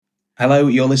Hello,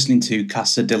 you're listening to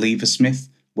Casa de Leversmith,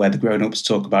 where the grown-ups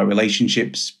talk about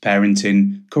relationships,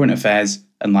 parenting, current affairs,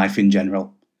 and life in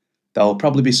general. There'll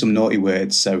probably be some naughty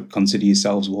words, so consider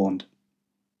yourselves warned.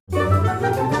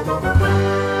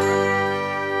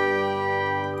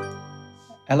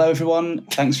 Hello, everyone.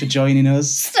 Thanks for joining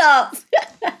us. Stop!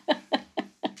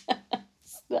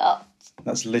 Stop.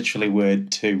 That's literally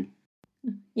word 2.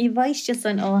 Your voice just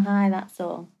went all high, that's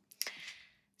all.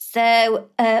 So,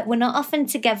 we're not often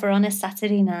together on a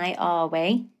Saturday night, are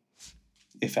we?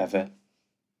 If ever.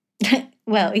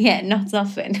 Well, yeah, not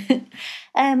often.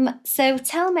 So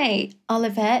tell me,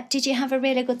 Oliver, did you have a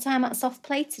really good time at soft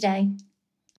play today?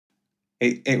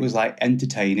 It was like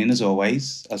entertaining as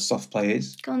always, as soft play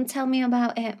is. Go on, tell me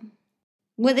about it.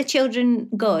 Were the children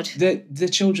good? The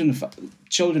children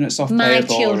at soft play My are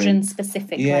boring. children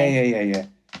specifically. Yeah.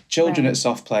 Children Right. at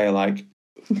soft play are like,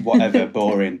 whatever,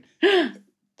 boring.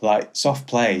 Like, soft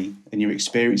play and your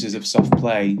experiences of soft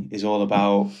play is all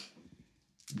about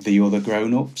the other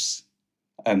grown-ups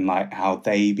and, like, how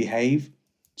they behave.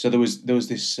 So there was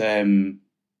this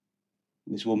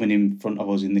this woman in front of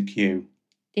us in the queue.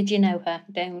 Did you know her?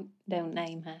 Don't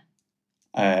name her.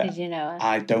 Did you know her?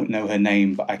 I don't know her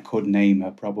name, but I could name her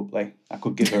probably. I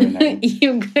could give her a name.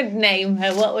 You could name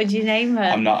her. What would you name her?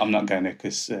 I'm not going to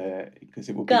because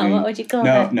it would be Go on, mean. what would you call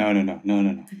her?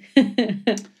 No.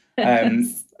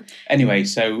 Anyway,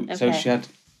 so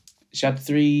she had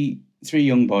three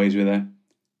young boys with her,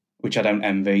 which I don't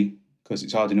envy because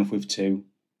it's hard enough with 2.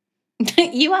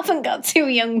 You haven't got 2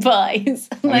 young boys,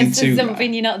 unless there's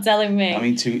something you're not telling me. I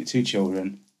mean, two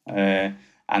children,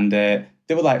 and they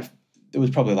were like, there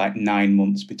was probably like 9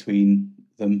 months between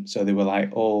them, so they were like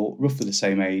all roughly the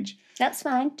same age. That's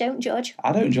fine. Don't judge.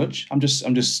 I don't judge. I'm just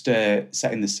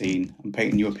setting the scene. I'm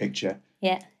painting you a picture.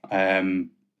 Yeah.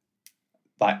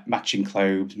 Like matching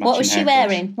clothes. What was she haircuts.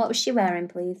 wearing? What was she wearing,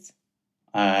 please?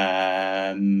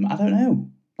 I don't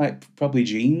know. Like probably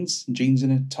jeans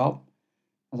and a top.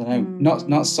 I don't know.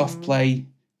 Not soft play.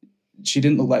 She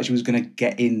didn't look like she was going to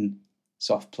get in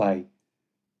soft play.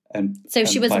 So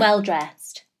she was well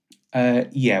dressed.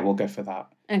 Yeah, we'll go for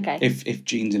that. Okay. If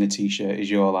jeans and a t-shirt is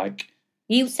your like.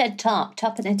 You said top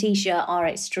and a t-shirt are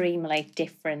extremely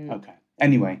different. Okay.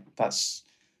 Anyway, that's.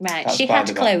 Right. That's she by had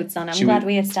the clothes on. I'm glad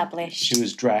we established. She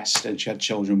was dressed and she had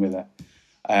children with her.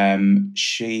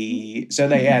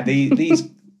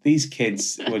 These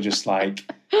kids were just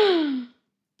like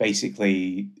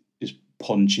basically just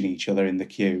punching each other in the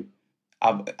queue.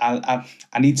 I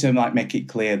need to like make it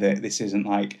clear that this isn't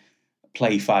like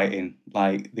play fighting.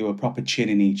 Like they were proper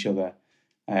chinning each other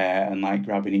and like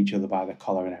grabbing each other by the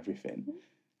collar and everything.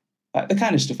 Like the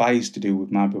kind of stuff I used to do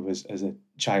with my brothers as a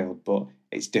child, but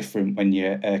it's different when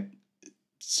you're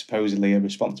supposedly a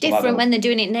responsible Different adult. when they're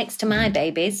doing it next to my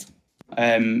babies.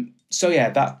 So yeah,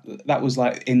 that was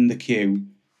like in the queue,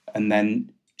 and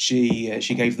then she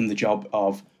gave them the job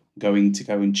of going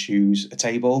and choose a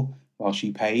table while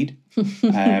she paid.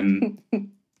 And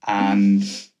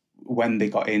when they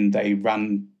got in, they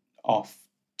ran off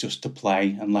just to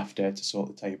play and left her to sort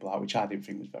the table out, which I didn't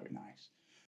think was very nice.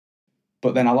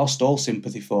 But then I lost all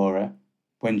sympathy for her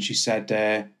when she said,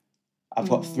 I've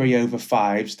got 3 over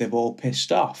 5s, they've all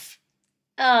pissed off.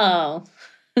 Oh,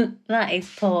 that is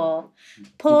poor.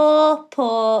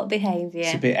 Poor behaviour.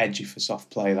 It's a bit edgy for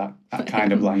soft play, that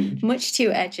kind of language. Much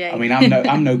too edgy. I mean,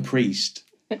 I'm no priest,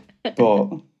 but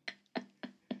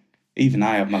even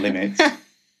I have my limits.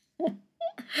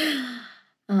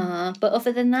 But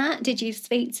other than that, did you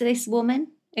speak to this woman?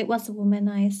 It was a woman,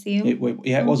 I assume. It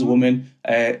was a woman.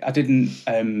 I didn't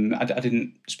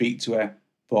speak to her,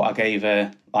 but I gave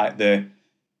her like the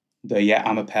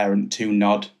I'm a parent too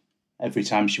nod every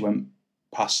time she went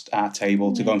past our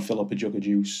table to go and fill up a jug of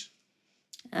juice.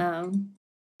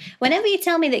 Whenever you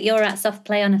tell me that you're at soft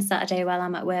play on a Saturday while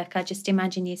I'm at work, I just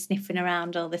imagine you sniffing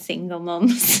around all the single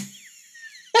mums.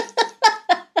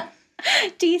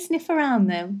 Do you sniff around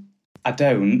them? I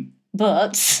don't.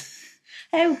 But,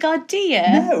 oh God, do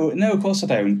you? No, of course I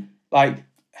don't. Like,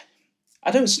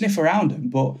 I don't sniff around them,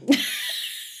 but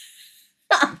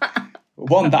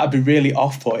one, that'd be really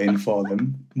off-putting for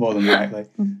them, more than likely.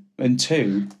 And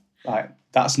 2, like,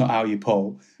 that's not how you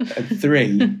pull. And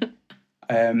 3,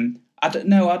 I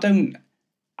don't.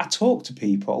 I talk to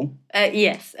people.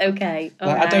 Yes, okay. All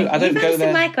like, right. I don't You've go answered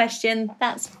there. my question.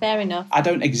 That's fair enough. I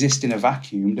don't exist in a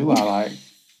vacuum, do I? Like.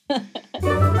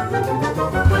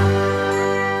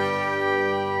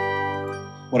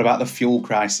 What about the fuel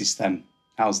crisis then?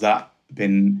 How's that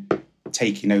been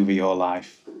taking over your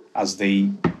life as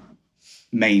the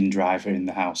main driver in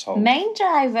the household. Main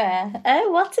driver.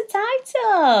 Oh, what a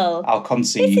title. I'll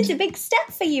concede. This is a big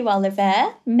step for you,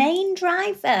 Oliver. Main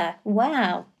driver.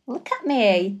 Wow. Look at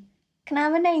me. Can I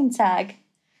have a name tag?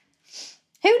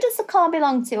 Who does the car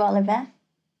belong to, Oliver?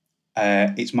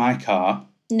 It's my car.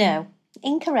 No,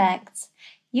 incorrect.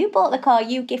 You bought the car,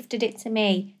 you gifted it to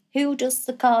me. Who does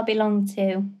the car belong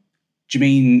to? Do you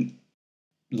mean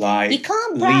like You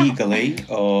can't brag. legally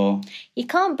or... You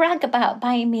can't brag about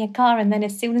buying me a car and then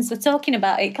as soon as we're talking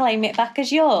about it, claim it back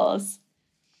as yours.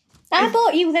 I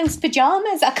bought you those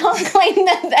pyjamas. I can't claim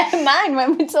that they're mine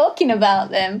when we're talking about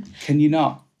them. Can you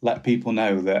not let people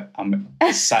know that I'm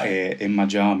sat here in my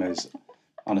pyjamas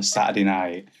on a Saturday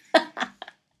night?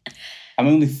 I'm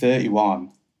only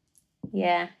 31.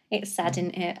 Yeah, it's sad,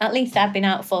 isn't it? At least I've been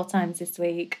out 4 times this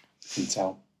week. You can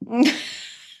tell.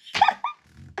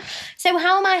 So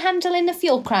how am I handling the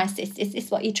fuel crisis? Is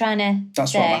this what you're trying to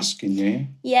That's say? what I'm asking you.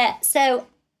 Yeah, so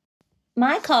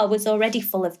my car was already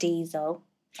full of diesel.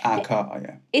 Our car,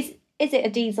 yeah. Is it a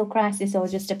diesel crisis or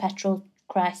just a petrol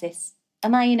crisis?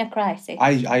 Am I in a crisis?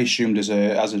 I assumed as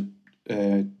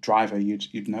a driver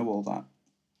you'd know all that.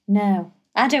 No,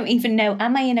 I don't even know.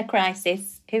 Am I in a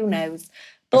crisis? Who knows?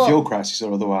 A fuel crisis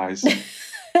or otherwise.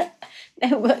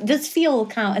 Does fuel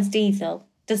count as diesel?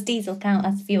 Does diesel count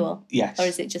as fuel? Yes. Or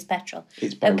is it just petrol?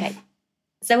 It's both. Okay.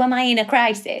 So am I in a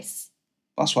crisis?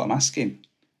 That's what I'm asking.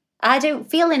 I don't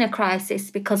feel in a crisis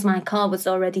because my car was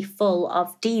already full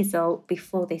of diesel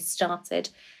before this started.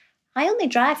 I only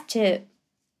drive to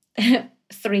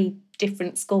 3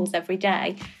 different schools every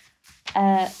day.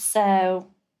 And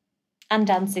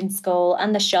dancing school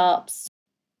and the shops.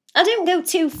 I don't go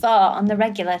too far on the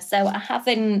regular, so I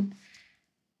haven't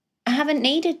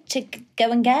needed to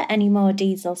go and get any more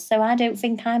diesel, so I don't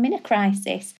think I'm in a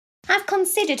crisis. I've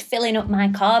considered filling up my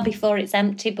car before it's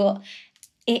empty, but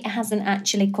it hasn't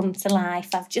actually come to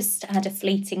life. I've just had a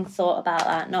fleeting thought about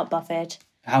that, not bothered.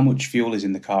 How much fuel is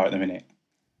in the car at the minute?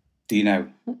 Do you know?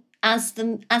 As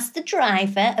the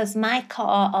driver of my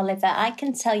car, Oliver, I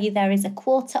can tell you there is a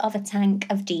quarter of a tank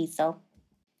of diesel.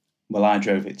 Well, I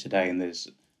drove it today and there's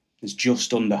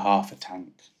just under half a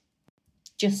tank.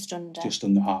 Just under? Just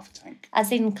under half a tank.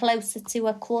 As in closer to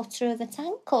a quarter of a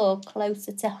tank or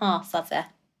closer to half of it?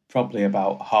 Probably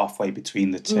about halfway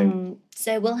between the two.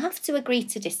 So we'll have to agree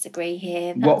to disagree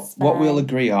here. What we'll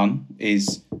agree on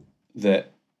is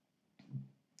that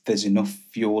there's enough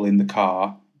fuel in the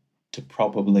car to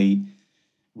probably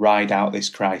ride out this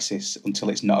crisis until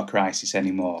it's not a crisis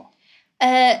anymore.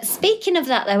 Speaking of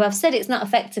that, though, I've said it's not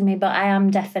affecting me, but I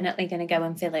am definitely going to go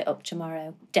and fill it up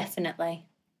tomorrow. Definitely.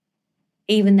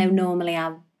 Even though normally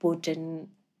I wouldn't,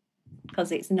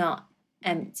 because it's not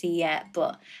empty yet.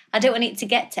 But I don't want it to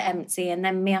get to empty and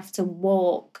then me have to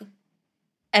walk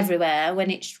everywhere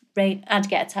when it's rain. I'd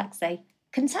get a taxi.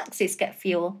 Can taxis get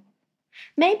fuel?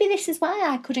 Maybe this is why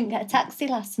I couldn't get a taxi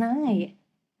last night.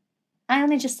 I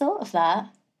only just thought of that.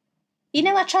 You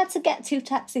know, I tried to get 2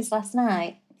 taxis last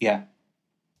night. Yeah.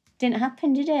 Didn't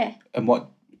happen, did it? And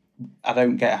I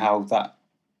don't get how that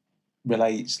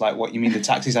relates. Like, what you mean the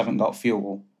taxis haven't got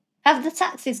fuel? Have the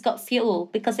taxis got fuel?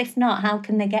 Because if not, how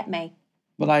can they get me?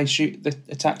 Well, I assume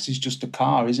a taxi's just a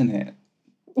car, isn't it?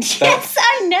 Yes,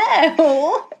 I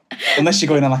know. Unless you're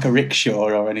going on like a rickshaw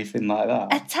or anything like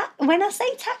that. When I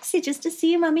say taxi, just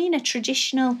assume I mean a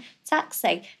traditional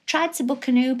taxi. Tried to book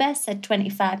an Uber, said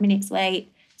 25 minutes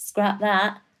wait. Scrap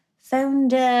that.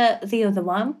 Phoned the other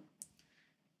one.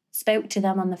 Spoke to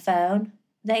them on the phone.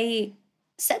 They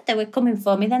said they were coming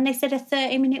for me. Then they said a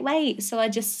 30-minute wait. So I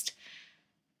just...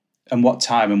 And what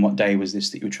time and what day was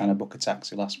this that you were trying to book a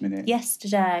taxi last minute?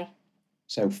 Yesterday.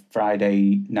 So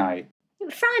Friday night?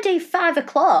 Friday, 5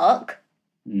 o'clock?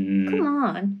 Mm. Come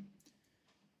on.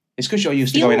 It's because you're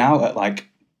used to going out at like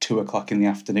 2 o'clock in the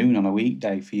afternoon on a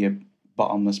weekday for your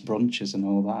bottomless brunches and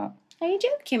all that. Are you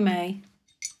joking me?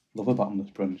 Love a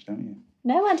bottomless brunch, don't you?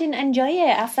 No, I didn't enjoy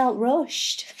it. I felt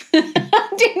rushed.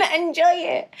 I didn't enjoy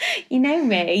it. You know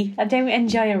me. I don't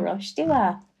enjoy a rush, do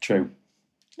I? True.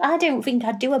 I don't think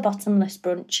I'd do a bottomless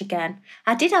brunch again.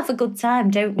 I did have a good time,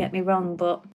 don't get me wrong,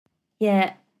 but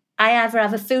yeah, I either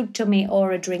have a food tummy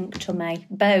or a drink tummy.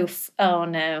 Both. Oh,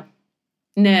 no.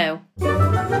 No.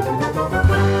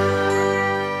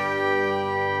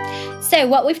 So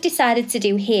what we've decided to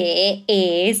do here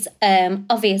is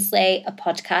obviously a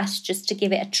podcast just to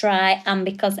give it a try, and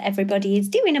because everybody is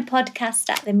doing a podcast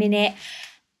at the minute,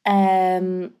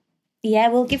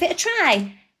 we'll give it a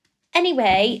try.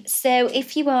 Anyway, so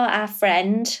if you are our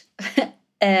friend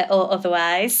or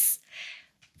otherwise,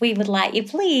 we would like you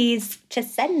please to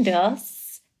send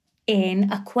us in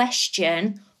a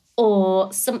question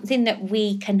or something that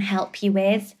we can help you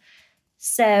with.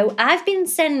 So I've been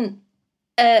sent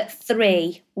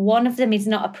 3. One of them is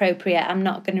not appropriate. I'm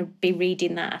not going to be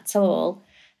reading that at all.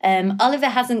 Oliver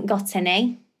hasn't got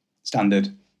any. Standard.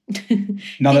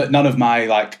 None of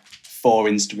my 4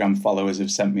 Instagram followers have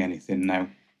sent me anything. No.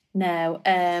 No.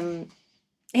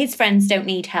 His friends don't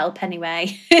need help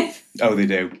anyway. Oh, they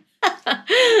do.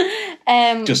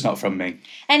 Just not from me.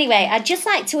 Anyway, I'd just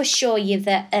like to assure you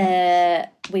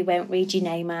that we won't read your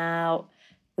name out.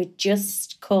 We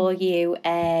just call you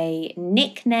a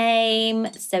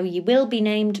nickname, so you will be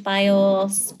named by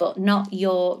us, but not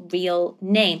your real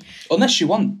name. Unless you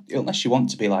want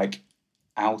to be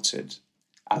outed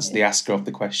as the asker of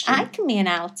the question. I can be an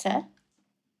outer.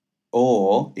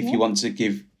 Or if you want to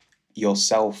give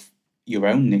yourself your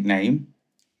own nickname,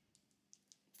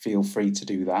 feel free to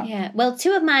do that. Yeah. Well,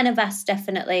 2 of mine have asked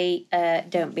definitely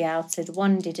don't be outed.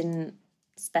 One didn't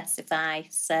specify.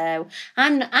 So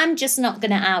I'm just not going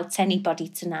to out anybody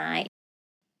tonight.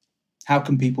 How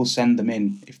can people send them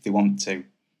in if they want to?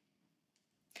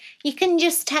 You can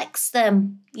just text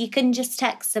them. You can just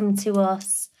text them to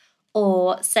us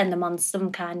or send them on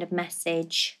some kind of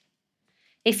message.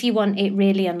 If you want it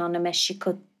really anonymous, you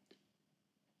could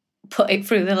put it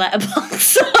through the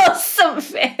letterbox or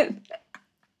something.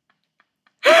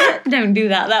 Don't do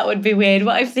that. That would be weird.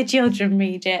 What if the children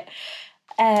read it?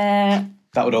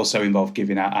 That would also involve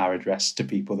giving out our address to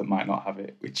people that might not have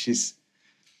it, which is...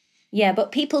 Yeah,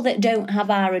 but people that don't have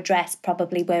our address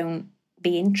probably won't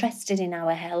be interested in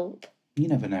our help. You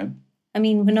never know. I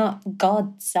mean, we're not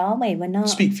gods, are we? We're not...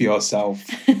 Speak for yourself.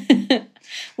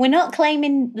 We're not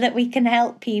claiming that we can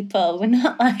help people. We're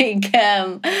not like...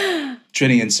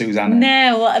 Trini and Susanna.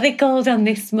 No, what are they called on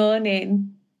This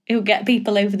Morning? Who get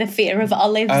people over the fear of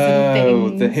olives and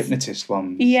things. Oh, the hypnotist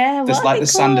ones. Yeah, There's what are the they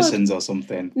Sandersons or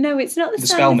something. No, it's not the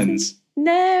Spellmans.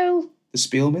 No. The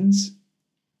Spielmans?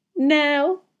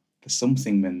 No. The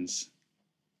Somethingmans.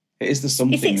 It is the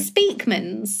something. Is it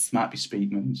Speakmans? Might be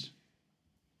Speakmans.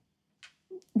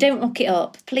 Don't look it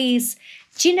up, please.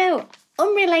 Do you know,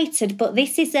 unrelated, but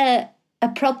this is a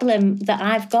problem that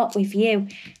I've got with you.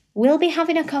 We'll be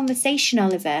having a conversation,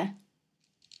 Oliver.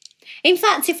 In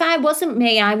fact, if I wasn't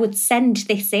me, I would send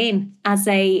this in as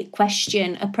a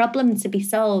question, a problem to be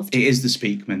solved. It is the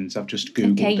Speakmans. I've just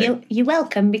Googled it. Okay, you're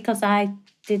welcome, because I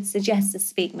did suggest the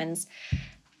Speakmans.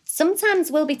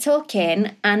 Sometimes we'll be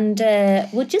talking and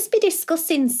we'll just be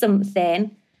discussing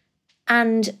something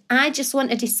and I just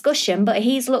want a discussion, but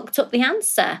he's looked up the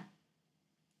answer.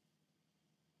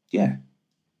 Yeah.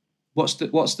 What's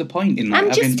the point in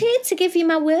I'm just here to give you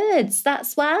my words.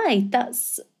 That's why.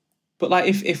 But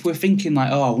if we're thinking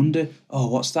I wonder,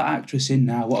 what's that actress in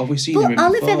now? What have we seen her in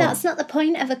Oliver, before? that's not the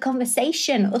point of a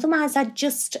conversation. Otherwise, I'd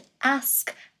just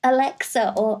ask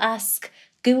Alexa or ask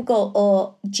Google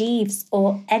or Jeeves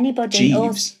or anybody.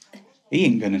 Jeeves? He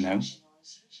ain't going to know.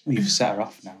 Well, you've set her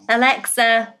off now.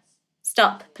 Alexa,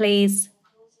 stop, please.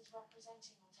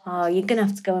 Oh, you're going to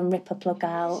have to go and rip a plug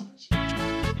out.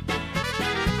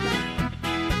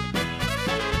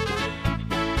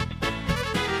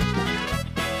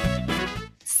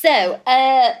 So,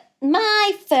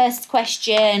 my first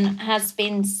question has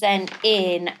been sent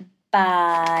in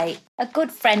by a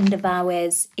good friend of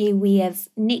ours who we have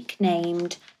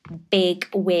nicknamed Big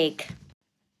Wig.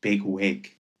 Big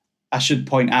Wig. I should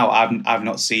point out I've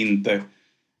not seen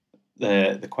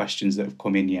the questions that have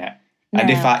come in yet. No.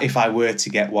 And if I were to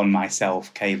get one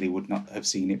myself, Kaylee would not have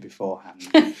seen it beforehand.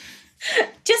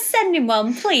 Just send him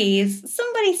one, please.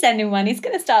 Somebody send him one. He's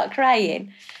going to start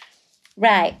crying.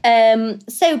 Right.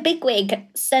 So Bigwig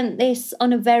sent this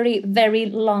on a very, very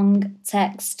long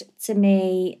text to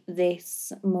me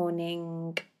this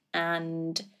morning,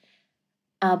 and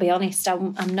I'll be honest,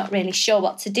 I'm not really sure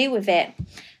what to do with it.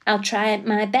 I'll try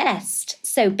my best.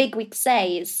 So Bigwig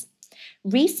says,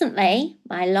 recently,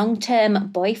 my long-term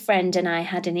boyfriend and I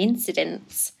had an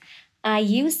incident. I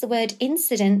use the word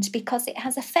incident because it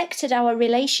has affected our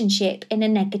relationship in a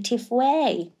negative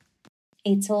way.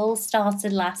 It all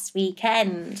started last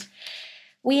weekend.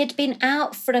 We had been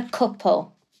out for a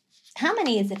couple. How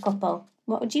many is a couple?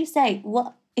 What would you say?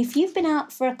 What if you've been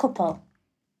out for a couple?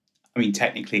 I mean,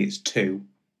 technically it's 2.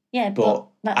 Yeah, but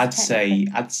I'd say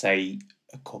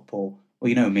a couple. Well,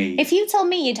 you know me. If you told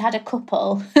me you'd had a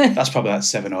couple, that's probably like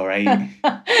 7 or 8.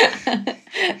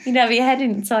 You'd have your head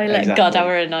in the toilet. Exactly. God, I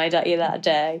were annoyed at you that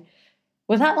day.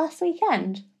 Was that last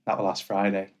weekend? That was last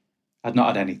Friday. I'd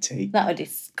not had any tea. That was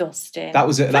disgusting. That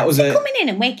was coming in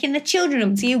and waking the children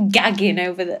up to you gagging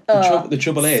over the... The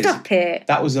trouble is... Stop it.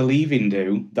 That was a leave-in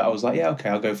do that I was like, yeah, okay,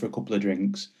 I'll go for a couple of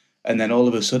drinks. And then all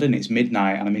of a sudden it's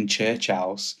midnight and I'm in Church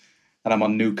House and I'm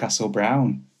on Newcastle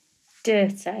Brown.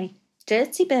 Dirty.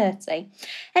 Dirty Bertie.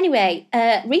 Anyway,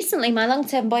 recently my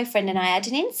long-term boyfriend and I had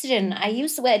an incident. I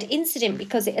use the word incident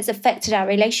because it has affected our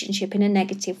relationship in a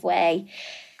negative way.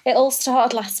 It all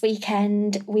started last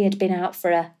weekend. We had been out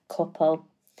for a couple.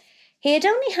 He had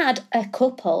only had a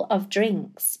couple of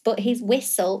drinks, but his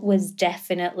whistle was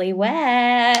definitely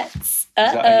wet. Is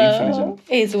that a euphemism?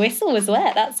 His whistle was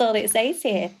wet, that's all it says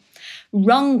here.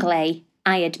 Wrongly,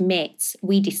 I admit,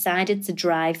 we decided to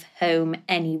drive home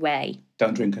anyway.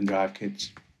 Don't drink and drive,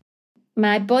 kids.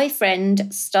 My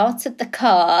boyfriend started the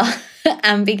car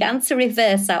and began to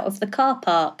reverse out of the car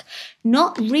park,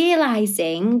 not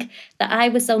realising that I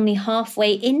was only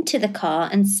halfway into the car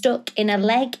and stuck in a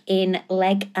leg in,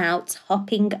 leg out,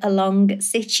 hopping along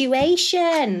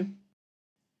situation.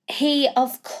 He,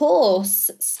 of course,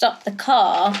 stopped the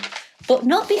car, but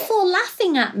not before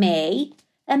laughing at me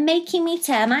and making me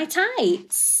tear my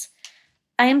tights.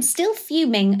 I am still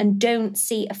fuming and don't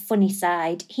see a funny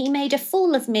side. He made a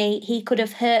fool of me. He could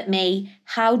have hurt me.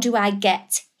 How do I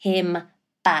get him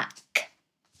back?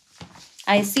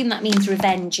 I assume that means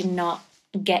revenge and not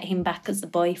get him back as a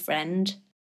boyfriend.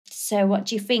 So what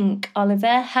do you think,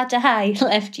 Oliver? Had I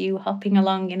left you hopping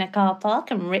along in a car park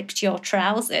and ripped your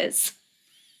trousers?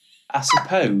 I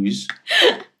suppose,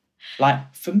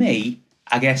 for me,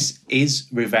 I guess, is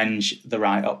revenge the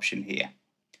right option here?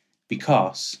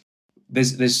 Because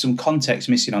there's some context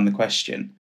missing on the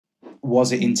question.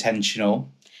 Was it intentional?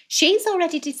 She's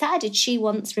already decided she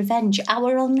wants revenge.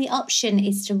 Our only option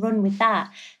is to run with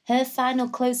that. Her final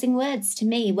closing words to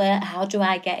me were, how do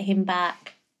I get him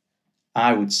back?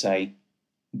 I would say,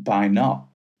 by not.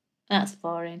 That's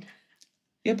boring.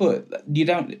 Yeah, but you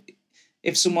don't...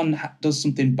 If someone does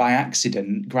something by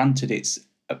accident, granted it's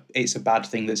a bad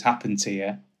thing that's happened to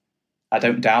you, I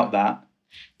don't doubt that.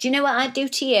 Do you know what I'd do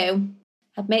to you?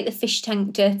 I'd make the fish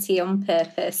tank dirty on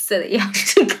purpose so that you have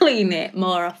to clean it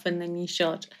more often than you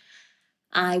should.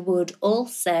 I would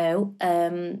also...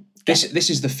 This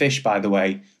is the fish, by the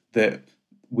way, that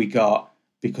we got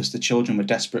because the children were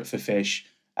desperate for fish.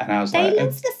 And I was they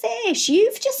love the fish.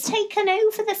 You've just taken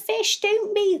over the fish.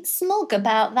 Don't be smug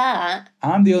about that.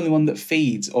 I'm the only one that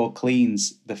feeds or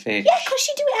cleans the fish. Yeah, because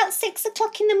you do it at 6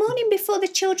 o'clock in the morning before the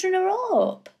children are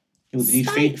up. Well, they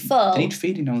need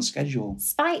feeding on schedule.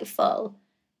 Spiteful.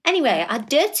 Anyway, I'd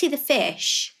dirty the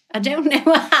fish. I don't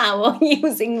know how or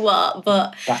using what,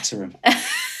 but... Batter 'em.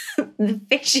 The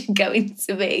fish are going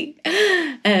to be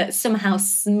somehow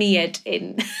smeared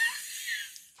in...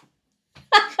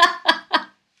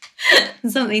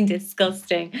 something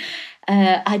disgusting.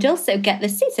 I'd also get the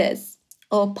scissors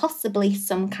or possibly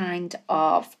some kind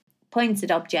of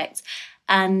pointed object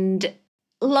and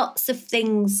lots of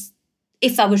things.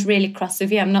 If I was really cross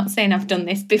with you, I'm not saying I've done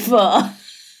this before.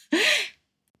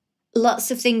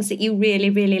 Lots of things that you really,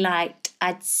 really liked.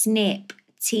 I'd snip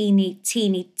teeny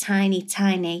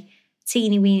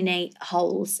weeny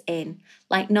holes in,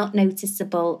 like not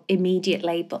noticeable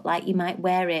immediately, but like you might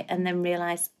wear it and then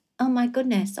realise, oh my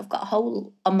goodness, I've got a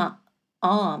hole on my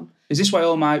arm. Is this why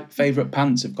all my favourite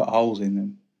pants have got holes in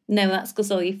them? No, that's because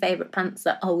all your favourite pants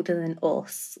are older than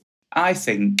us. I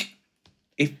think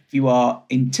if you are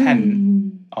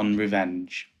intent on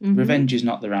revenge, revenge is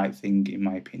not the right thing, in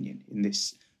my opinion, in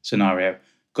this scenario.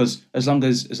 Because as long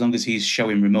as he's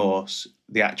showing remorse,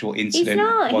 the actual incident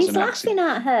was an accident. He's laughing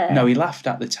at her. No, he laughed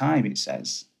at the time, it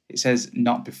says. It says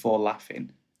not before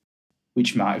laughing,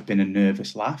 which might have been a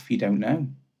nervous laugh, you don't know.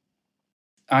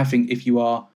 I think if you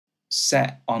are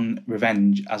set on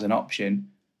revenge as an option,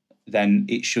 then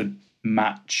it should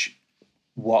match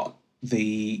what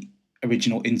the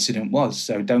original incident was.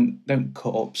 So don't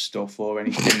cut up stuff or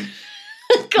anything.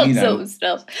 Cut up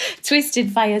stuff.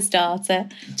 Twisted fire starter.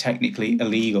 Technically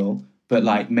illegal, but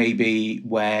like maybe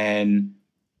when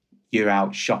you're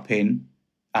out shopping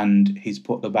and he's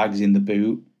put the bags in the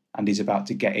boot and he's about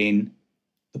to get in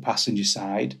the passenger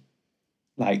side,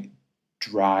 like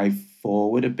drive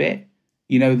forward a bit.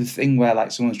 You know, the thing where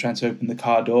like someone's trying to open the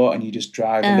car door and you just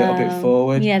drive a little bit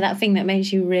forward. Yeah, that thing that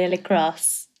makes you really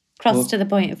cross to the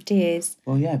point of tears.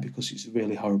 Well, yeah, because it's a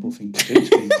really horrible thing to do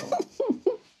to people.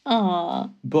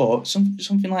 Aww. But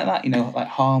something like that, you know, like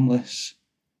harmless,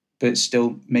 but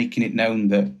still making it known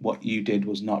that what you did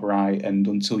was not right, and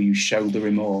until you show the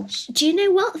remorse. Do you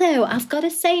know what, though? I've got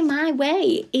to say my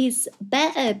way is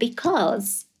better,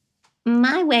 because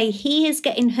my way, he is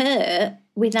getting hurt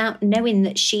without knowing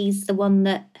that she's the one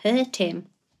that hurt him.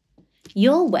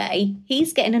 Your way,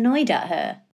 he's getting annoyed at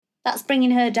her. That's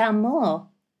bringing her down more.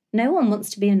 No one wants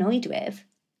to be annoyed with.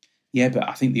 Yeah, but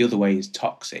I think the other way is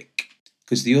toxic.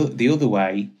 Because the other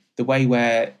way, the way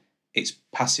where it's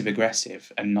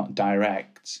passive-aggressive and not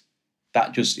direct,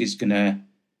 that just is going to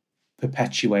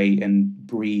perpetuate and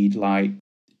breed like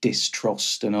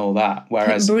distrust and all that.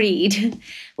 Whereas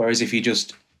if you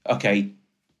just, okay,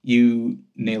 you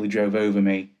nearly drove over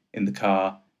me in the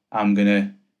car, I'm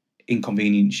gonna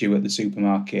inconvenience you at the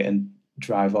supermarket and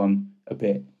drive on a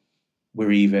bit.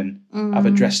 We're even. I've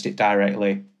addressed it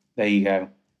directly. There you go.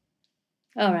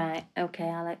 All right. Okay,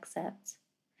 I'll accept.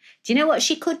 Do you know what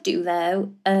she could do,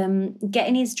 though? Get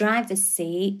in his driver's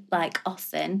seat, like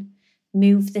often.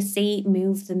 Move the seat,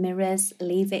 move the mirrors,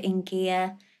 leave it in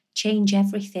gear, change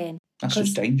everything. That's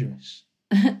just dangerous.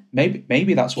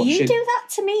 Maybe that's what you do that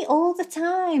to me all the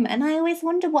time, and I always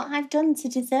wonder what I've done to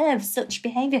deserve such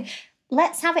behaviour.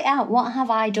 Let's have it out. What have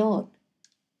I done?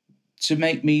 To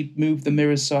make me move the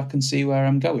mirrors so I can see where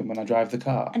I'm going when I drive the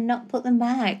car. And not put them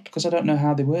back. Because I don't know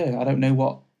how they were. I don't know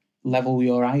what level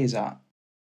your eye is at.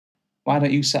 Why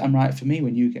don't you set them right for me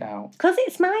when you get out? Because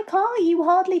it's my car. You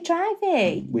hardly drive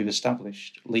it. We've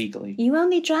established legally. You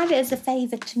only drive it as a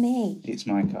favour to me. It's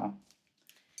my car.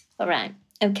 All right.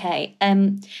 Okay.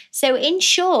 So in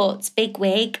short,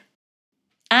 Bigwig,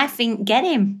 I think get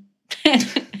him.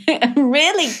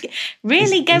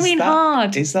 really going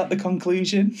hard. Is that the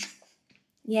conclusion?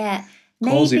 Yeah.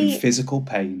 Cause him physical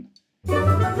pain.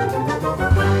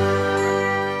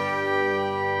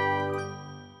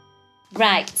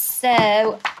 Right,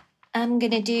 so I'm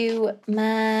going to do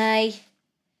my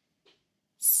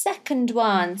second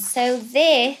one. So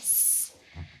this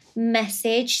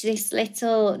message, this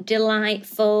little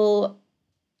delightful,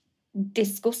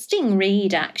 disgusting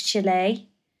read actually,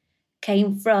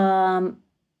 came from,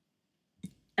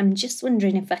 I'm just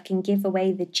wondering if I can give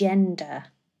away the gender.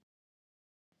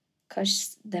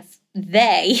 Because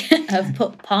they have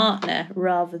put partner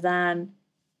rather than...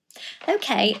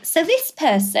 Okay, so this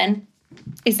person,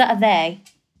 is that a they?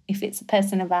 If it's a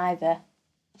person of either.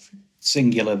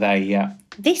 Singular they, yeah.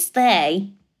 This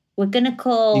they, we're going to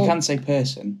call... You can say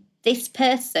person. This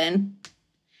person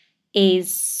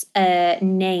is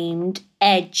named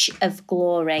Edge of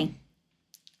Glory.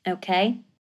 Okay?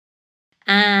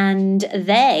 And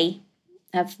they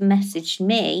have messaged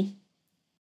me.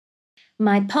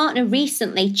 My partner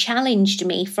recently challenged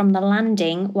me from the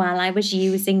landing while I was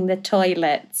using the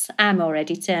toilets. I'm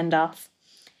already turned off.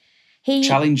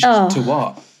 Challenged to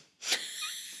what?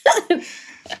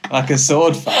 Like a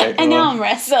sword fight? An arm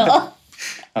wrestle.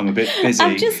 I'm a bit busy.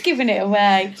 I'm just giving it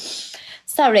away.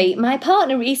 Sorry, my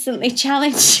partner recently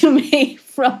challenged me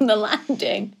from the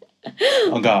landing.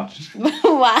 Oh, God.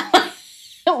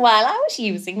 while I was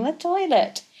using the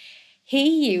toilet.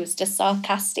 He used a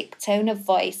sarcastic tone of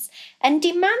voice and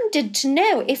demanded to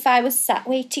know if I was sat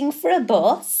waiting for a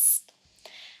bus.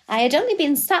 I had only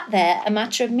been sat there a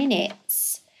matter of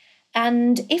minutes,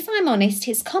 and if I'm honest,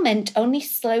 his comment only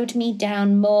slowed me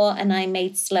down more and I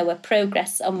made slower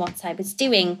progress on what I was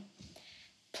doing.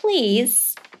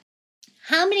 Please,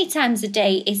 how many times a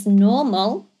day is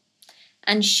normal,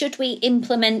 and should we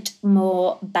implement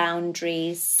more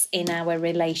boundaries in our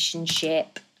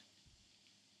relationship?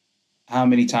 How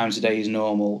many times a day is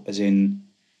normal, as in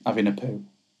having a poo?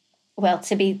 Well,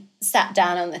 to be sat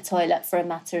down on the toilet for a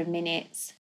matter of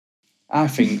minutes. I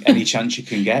think any chance you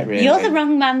can get, really. You're the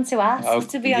wrong man to ask,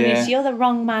 to be honest. You're the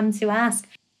wrong man to ask.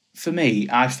 For me,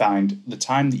 I find the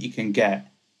time that you can get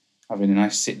having a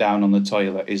nice sit down on the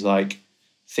toilet is like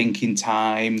thinking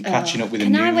time, catching up with the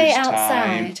news time. Can I wait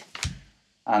outside?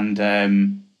 And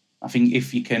I think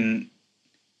if you can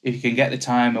get the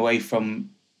time away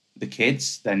from the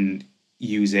kids, then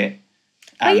use it.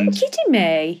 Are you kidding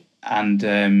me?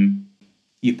 And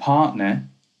your partner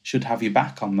should have your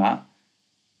back on that,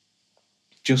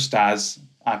 just as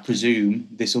I presume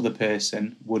this other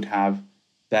person would have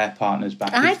their partner's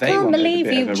back. I can't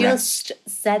believe you just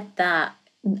said that.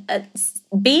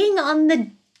 Being on the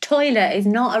toilet is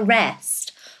not a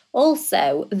rest.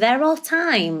 Also, there are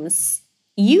times...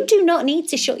 You do not need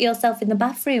to shut yourself in the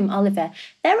bathroom, Oliver.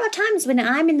 There are times when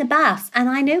I'm in the bath and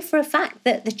I know for a fact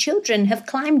that the children have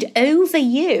climbed over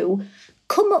you,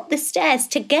 come up the stairs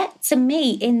to get to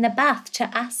me in the bath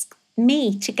to ask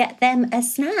me to get them a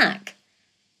snack.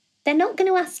 They're not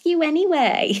going to ask you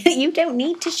anyway. You don't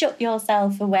need to shut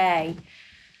yourself away.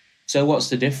 So what's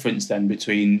the difference then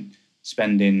between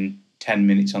spending 10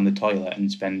 minutes on the toilet and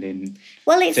spending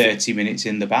 30 minutes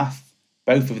in the bath?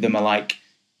 Both of them are like...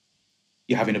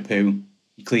 You're having a poo,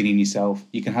 you're cleaning yourself.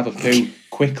 You can have a poo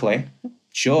quickly.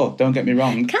 Sure, don't get me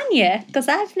wrong. Can you? Because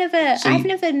I've never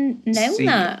known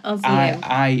that of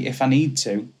you. If I need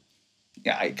to,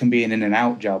 yeah, it can be an in and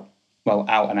out job. Well,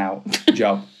 out and out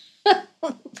job.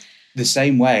 The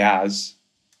same way as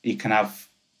you can have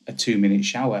a 2-minute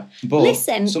shower. But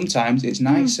Listen. sometimes it's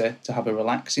nicer to have a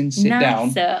relaxing sit down.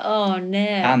 Nicer? Oh, no.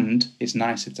 And it's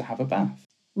nicer to have a bath.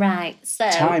 Right, so...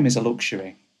 Time is a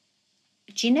luxury.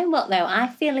 Do you know what, though? I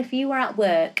feel if you were at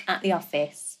work, at the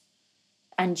office,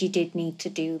 and you did need to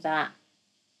do that,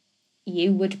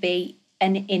 you would be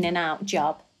an in and out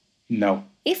job. No.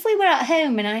 If we were at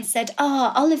home and I said,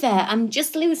 oh, Oliver, I'm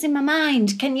just losing my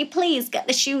mind. Can you please get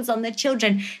the shoes on the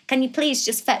children? Can you please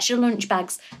just fetch your lunch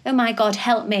bags? Oh, my God,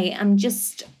 help me.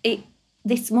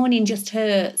 This morning just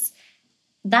hurts.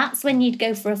 That's when you'd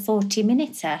go for a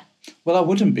 40-minuter. Well, I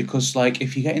wouldn't, because, like,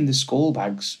 if you're getting the school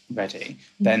bags ready,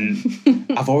 then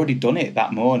I've already done it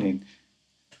that morning.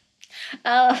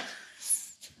 Oh.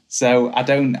 So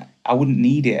I wouldn't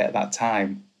need it at that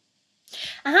time.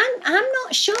 I'm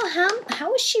not sure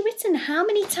how is she written? How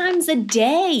many times a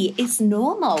day is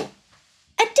normal?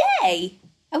 A day?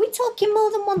 Are we talking more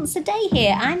than once a day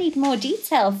here? I need more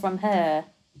detail from her.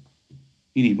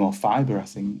 You need more fibre, I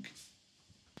think.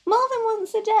 More than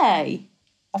once a day?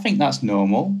 I think that's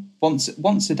normal. Once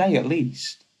a day at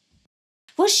least.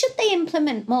 Well, should they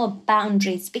implement more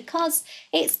boundaries? Because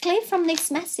it's clear from this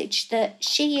message that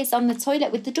she is on the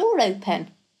toilet with the door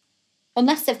open.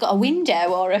 Unless they've got a window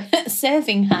or a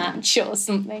serving hatch or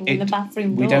something in the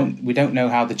bathroom door. We don't know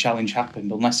how the challenge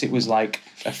happened. Unless it was like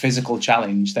a physical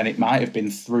challenge, then it might have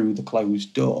been through the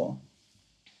closed door.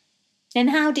 Then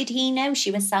how did he know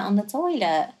she was sat on the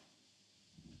toilet?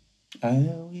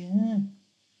 Oh, yeah.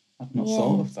 I've not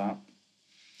thought of that.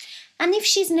 And if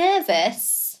she's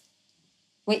nervous,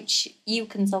 which you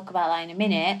can talk about that in a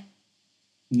minute.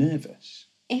 Nervous?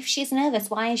 If she's nervous,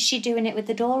 why is she doing it with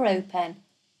the door open?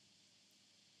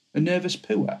 A nervous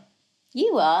pooer?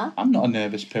 You are? I'm not a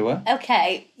nervous pooer.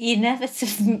 Okay, you're nervous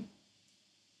of... You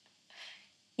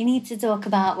need to talk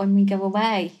about when we go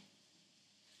away.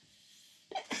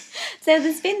 So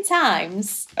there's been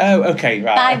times... Oh, okay,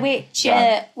 right. By which,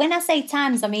 right. When I say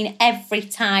times, I mean every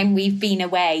time we've been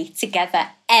away together,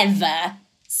 ever,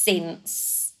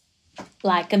 since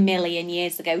like a million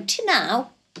years ago to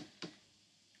now.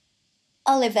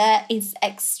 Oliver is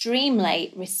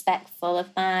extremely respectful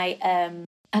of my...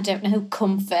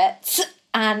 comfort,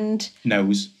 and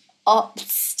Nose.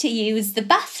 opts to use the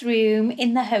bathroom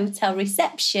in the hotel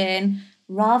reception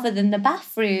rather than the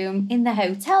bathroom in the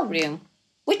hotel room.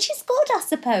 Which is good, I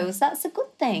suppose. That's a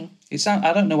good thing.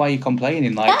 I don't know why you're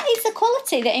complaining. Like, that is a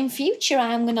quality that in future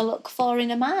I am going to look for in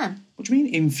a man. What do you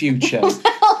mean in future?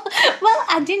 Well,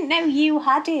 I didn't know you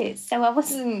had it, so I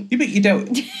wasn't... Yeah, but you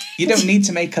don't need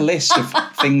to make a list of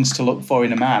things to look for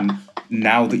in a man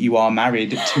now that you are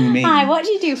married to me. Hi, what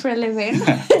do you do for a living?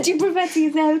 Do you prefer to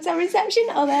use the hotel reception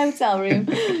or the hotel room?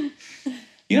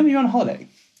 You know when you're on holiday?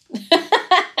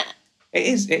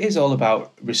 It is all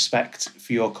about respect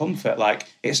for your comfort. Like,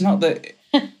 it's not that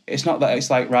it's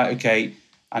like, right, okay,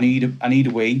 I need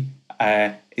a wee.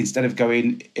 Instead of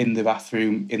going in the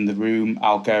bathroom in the room,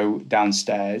 I'll go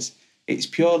downstairs. It's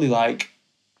purely like,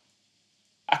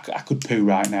 I could poo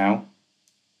right now,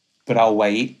 but I'll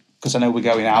wait because I know we're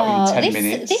going out in 10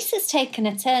 minutes. This has taken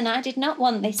a turn. I did not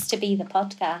want this to be the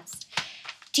podcast.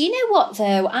 Do you know what,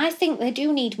 though? I think they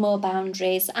do need more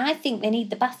boundaries. I think they need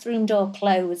the bathroom door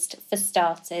closed, for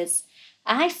starters.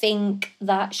 I think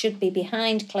that should be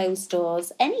behind closed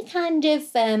doors. Any kind of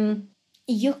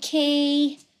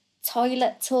yucky,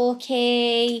 toilet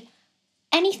talky,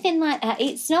 anything like that.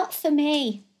 It's not for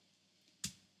me.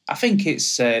 I think it's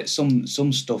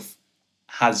some stuff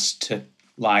has to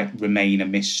like remain a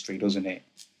mystery, doesn't it?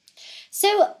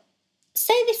 So,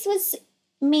 say this was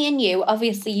me and you.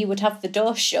 Obviously, you would have the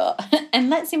door shut, and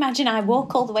let's imagine I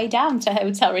walk all the way down to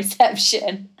hotel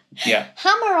reception. Yeah.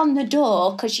 Hammer on the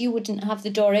door because you wouldn't have the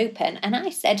door open, and I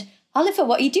said, "Oliver,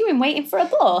 what are you doing? Waiting for a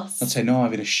bus?" I'd say no, I'm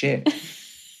having a shit.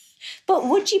 But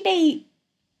would you be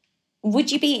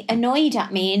annoyed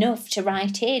at me enough to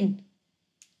write in?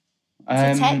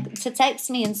 To text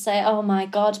me and say, "Oh my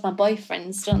God, my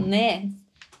boyfriend's done this.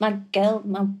 My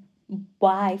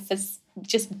wife has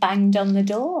just banged on the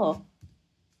door."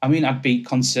 I mean, I'd be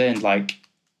concerned, like,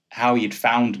 how you'd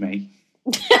found me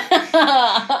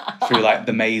through, like,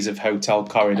 the maze of hotel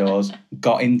corridors,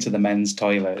 got into the men's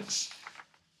toilets,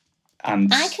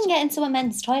 and... I can get into a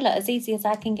men's toilet as easy as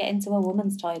I can get into a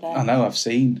woman's toilet. I know, I've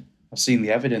seen the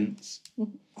evidence.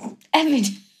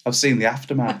 Evidence? I've seen the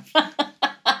aftermath.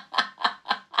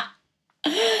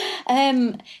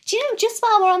 Do you know, just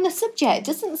while we're on the subject,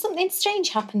 doesn't something strange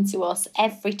happen to us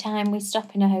every time we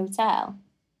stop in a hotel?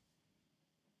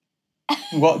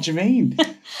 What do you mean?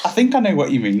 I think I know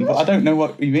what you mean, but I don't know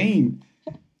what you mean.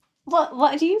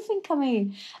 What do you think I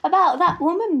mean? About that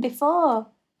woman before.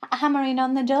 hammering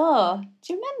on the door.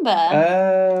 Do you remember?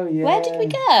 Oh, yeah. Where did we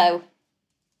go?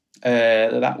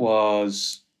 That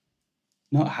was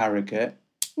not Harrogate.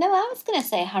 No, I was going to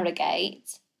say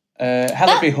Harrogate.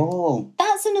 Hellaby Hall.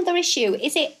 That's another issue.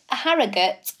 Is it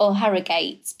Harrogate or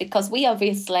Harrogate? Because we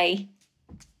obviously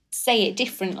say it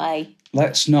differently.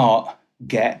 Let's not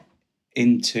get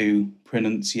into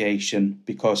pronunciation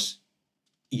because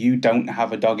you don't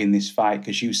have a dog in this fight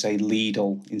because you say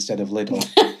Lidl instead of Lidl.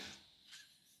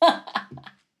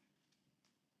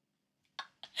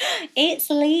 It's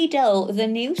Lidl. The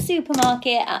new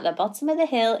supermarket at the bottom of the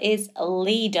hill is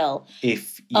Lidl.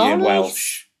 If you're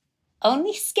Welsh.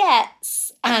 Only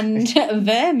skets and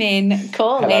vermin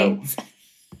call it.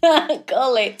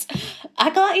 Call it.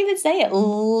 I can't even say it.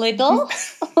 Lidl.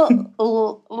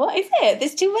 What is it?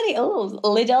 There's too many L's.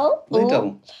 Lidl.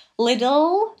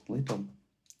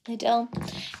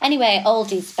 Anyway,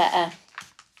 Aldi's better.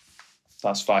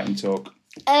 That's fighting talk.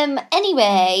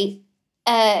 Anyway,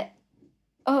 what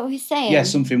were we saying? Yeah,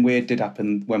 something weird did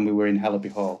happen when we were in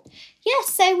Hellaby Hall. Yeah,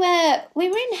 so we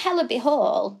were in Hellaby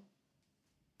Hall.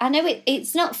 I know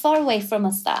it's not far away from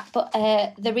us, but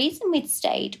the reason we'd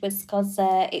stayed was because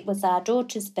it was our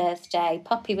daughter's birthday.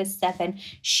 Poppy was 7.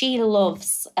 She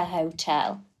loves a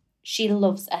hotel.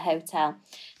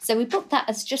 So we booked that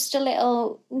as just a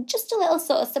little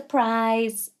sort of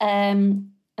surprise,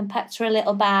 and packed her a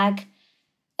little bag.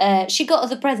 She got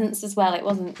other presents as well. It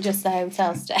wasn't just the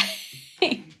hotel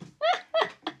stay.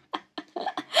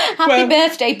 Happy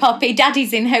birthday, Poppy.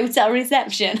 Daddy's in hotel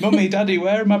reception. Mummy, Daddy,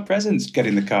 where are my presents? Get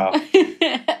in the car.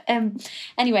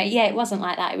 Anyway, yeah, it wasn't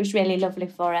like that. It was really lovely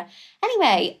for her.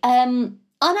 Anyway, on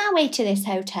our way to this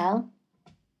hotel,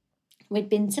 we'd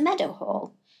been to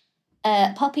Meadowhall.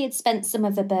 Poppy had spent some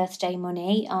of her birthday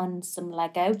money on some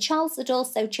Lego. Charles had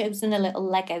also chosen a little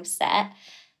Lego set.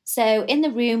 So in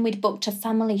the room, we'd booked a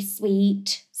family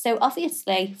suite. So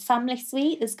obviously, family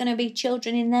suite, there's going to be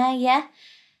children in there, yeah?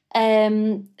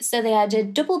 So they had a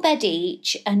double bed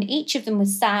each, and each of them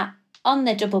was sat on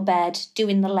their double bed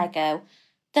doing the Lego.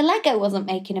 The Lego wasn't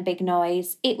making a big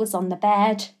noise. It was on the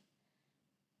bed.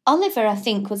 Oliver, I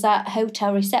think, was at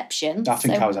hotel reception. I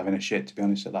think I was having a shit, to be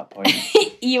honest, at that point.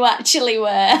 You actually were.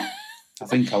 I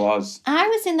think I was. I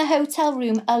was in the hotel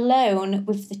room alone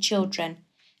with the children.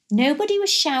 Nobody was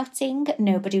shouting.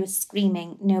 Nobody was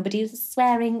screaming. Nobody was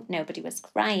swearing. Nobody was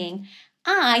crying.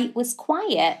 I was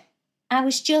quiet. I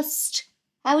was just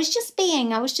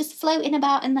floating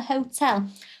about in the hotel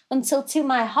until, to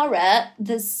my horror,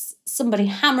 there's somebody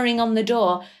hammering on the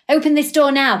door. Open this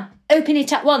door now. Open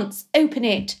it at once. Open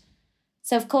it.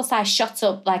 So, of course, I shot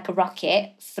up like a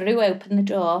rocket, threw open the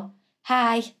door.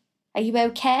 Hi, are you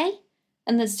okay?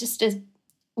 And there's just a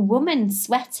woman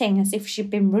sweating as if she'd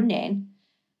been running.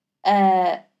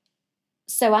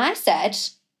 So I said,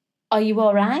 are you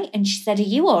all right? And she said, are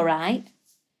you all right?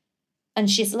 And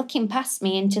she's looking past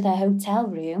me into the hotel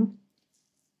room.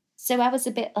 So I was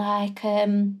a bit like,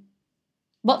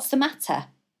 what's the matter?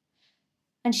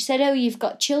 And she said, oh, you've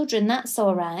got children, that's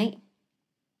all right.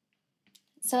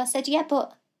 So I said, yeah,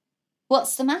 but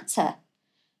what's the matter?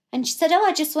 And she said, oh,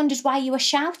 I just wondered why you were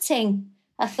shouting.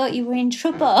 I thought you were in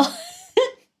trouble.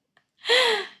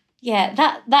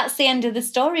 Yeah, that's the end of the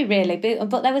story, really.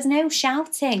 But there was no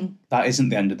shouting. That isn't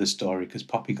the end of the story because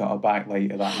Poppy got her back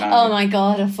later that night. Oh, my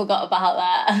God, I forgot about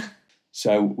that.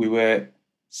 So we were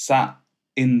sat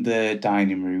in the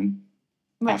dining room.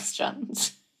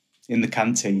 Restaurant. In the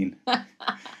canteen.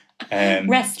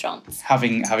 Restaurants.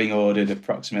 Having ordered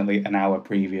approximately an hour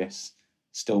previous,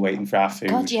 still waiting for our food.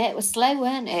 God, yeah, it was slow,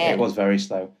 weren't it? It was very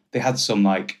slow. They had some,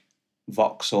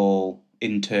 Vauxhall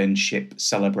internship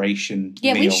celebration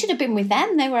meal. We should have been with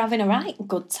them. They were having a right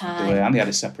good time. And they had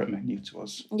a separate menu to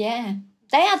us. Yeah.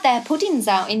 They had their puddings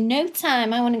out in no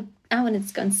time. I wanted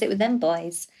to go and sit with them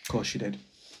boys. Of course you did.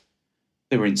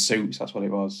 They were in suits, that's what it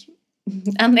was.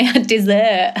 And they had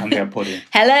dessert. And they had pudding.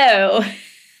 Hello.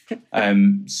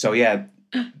 So yeah,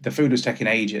 the food was taking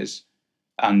ages,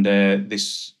 and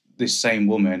this same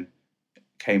woman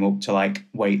came up to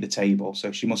wait the table.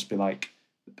 So she must be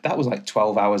that was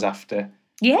 12 hours after.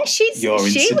 Yeah, she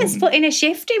was putting a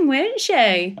shift in, weren't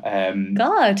she?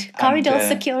 God, corridor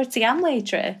security and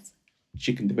waitress.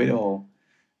 She can do it all.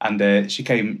 And she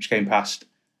came past,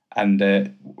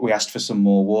 and we asked for some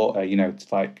more water,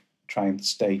 to try and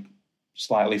stay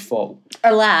slightly full.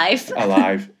 Alive.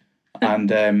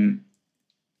 And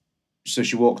so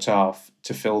she walked off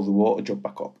to fill the water jug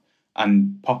back up,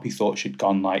 and Poppy thought she'd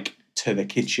gone to the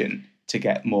kitchen to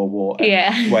get more water.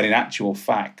 Yeah. When in actual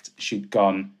fact she'd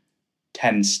gone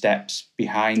 10 steps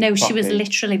behind No, Poppy. She was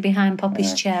literally behind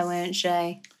Poppy's chair, weren't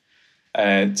she?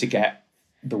 To get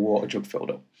the water jug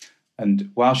filled up.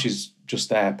 And while she's just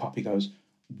there, Poppy goes,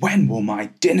 "When will my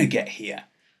dinner get here?"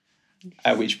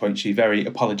 At which point she very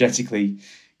apologetically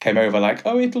came over like,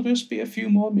 "Oh, it'll just be a few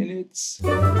more minutes."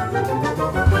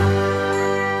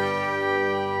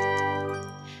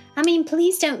 I mean,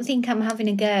 please don't think I'm having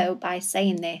a go by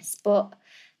saying this, but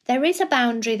there is a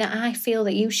boundary that I feel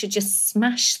that you should just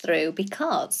smash through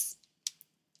because,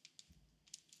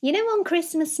 on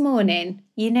Christmas morning,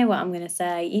 you know what I'm going to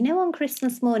say, on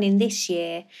Christmas morning this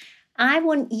year, I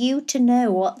want you to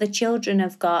know what the children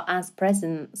have got as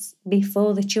presents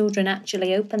before the children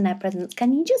actually open their presents.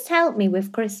 Can you just help me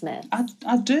with Christmas?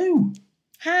 I do.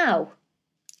 How?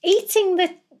 Eating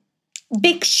the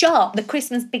big shop, the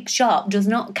Christmas big shop, does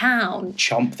not count.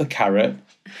 Chomp the carrot.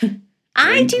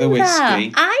 I do the that.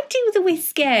 whiskey. I do the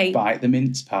whiskey. Bite the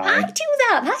mince pie. I do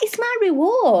that. That is my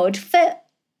reward for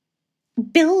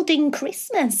building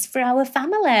Christmas for our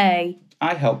family.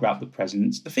 I help wrap the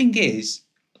presents. The thing is,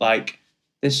 like,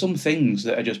 there's some things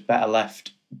that are just better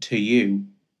left to you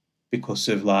because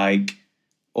of, like,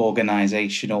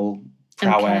 organisational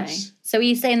prowess. Okay. So are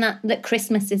you saying that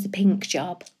Christmas is a pink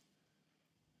job?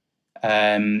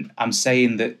 I'm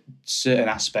saying that certain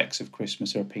aspects of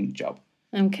Christmas are a pink job.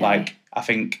 Okay. Like, I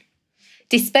think...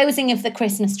 Disposing of the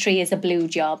Christmas tree is a blue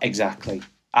job. Exactly.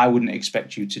 I wouldn't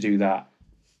expect you to do that.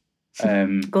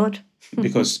 Good.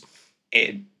 Because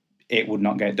it would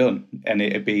not get done, and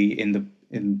it'd be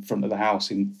in front of the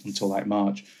house until like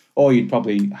March. Or you'd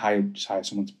probably hire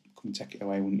someone to come and take it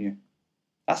away, wouldn't you?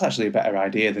 That's actually a better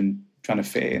idea than trying to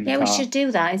fit it in the car. Yeah, we should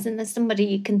do that. Isn't there somebody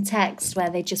you can text where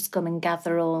they just come and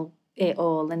gather it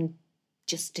all and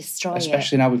just destroy it?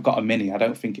 Especially now we've got a Mini. I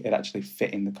don't think it'd actually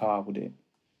fit in the car, would it?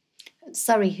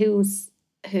 Sorry, who's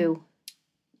who?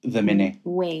 The Mini.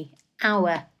 We.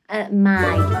 Our.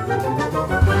 My.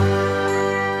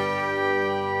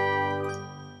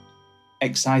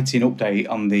 Exciting update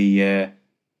on the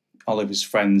Oliver's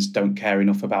friends don't care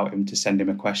enough about him to send him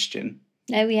a question.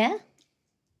 Oh, yeah?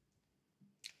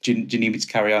 Do you need me to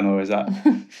carry on, or is that...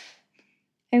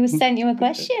 Who sent you a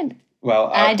question?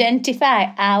 Well, identify.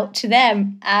 Out to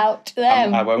them. Out to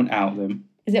them. I won't out them.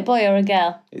 Is it a boy or a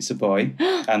girl? It's a boy,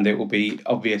 and it will be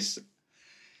obvious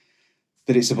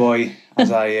that it's a boy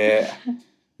as I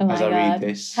read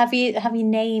this. Have you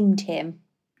named him?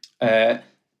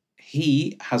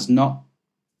 He has not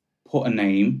put a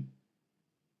name.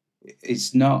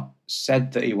 It's not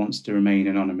said that he wants to remain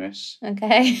anonymous.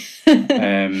 Okay.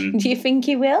 Do you think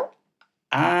he will?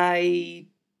 I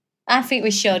think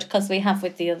we should, because we have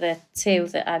with the other two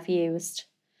that I've used.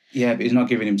 Yeah, but he's not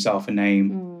giving himself a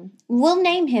name. We'll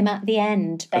name him at the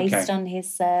end based on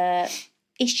his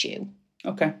issue.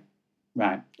 Okay.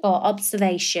 Right. Or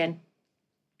observation.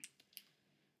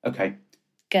 Okay.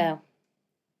 Go.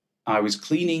 I was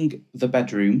cleaning the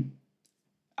bedroom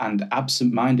and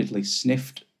absent-mindedly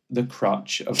sniffed the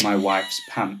crotch of my wife's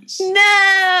pants.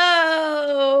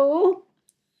 No!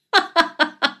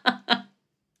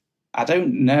 I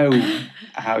don't know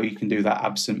how you can do that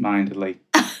absent-mindedly,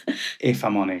 if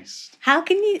I'm honest.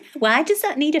 Why does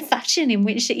that need a fashion in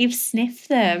which that you've sniffed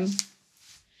them?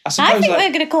 I think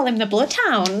we're going to call him the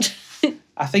Bloodhound.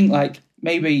 I think, like,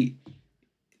 maybe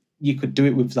you could do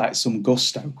it with, like, some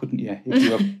gusto, couldn't you, if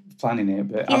you were planning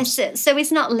it? But yes, so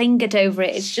it's not lingered over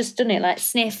it, it's just done it, like,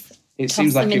 sniff, it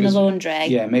seems like them in the laundry.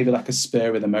 Yeah, maybe like a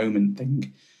spur of the moment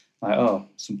thing. Like, oh,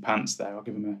 some pants there, I'll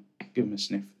give him a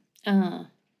sniff.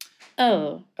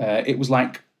 It was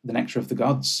like the nectar of the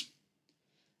gods.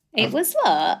 It was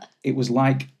what? It was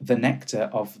like the nectar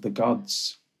of the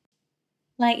gods.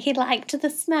 Like he liked the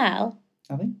smell?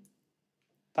 I think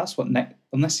that's what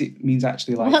unless it means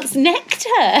actually like... What's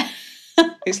nectar?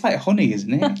 It's like honey,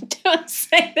 isn't it? Don't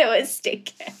say they were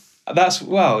sticky.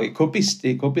 It could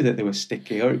be that they were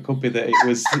sticky, or it could be that it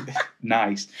was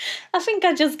nice. I think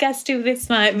I just guessed who this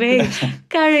might be.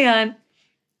 Carry on.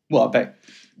 Well, I bet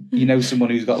you know someone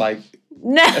who's got like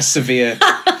a severe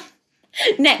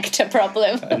nectar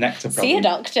problem. A nectar problem. See a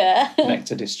doctor.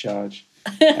 Nectar discharge.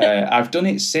 I've done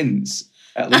it since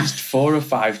at least 4 or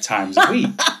 5 times a week.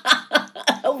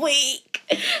 A week?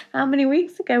 How many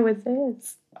weeks ago was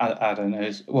this? I don't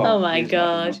know. Well, oh my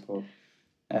God.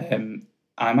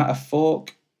 I'm at a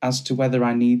fork as to whether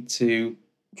I need to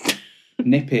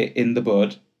nip it in the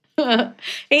bud.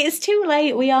 It's too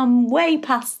late. We are way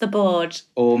past the board.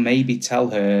 Or maybe tell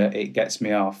her it gets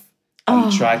me off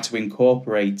and try to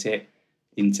incorporate it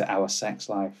into our sex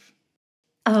life.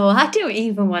 Oh, I don't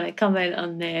even want to comment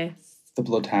on this. The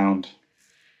Bloodhound.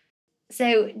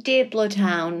 So, dear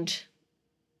Bloodhound,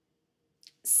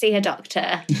 see a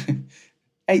doctor.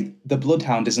 Hey, the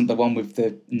bloodhound isn't the one with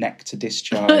the nectar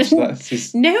discharge. That's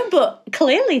his... No, but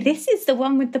clearly this is the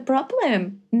one with the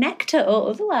problem. Nectar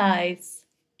or otherwise.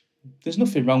 There's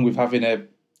nothing wrong with having a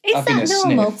Is that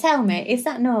normal? sniff. Tell me, is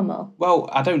that normal? Well,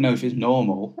 I don't know if it's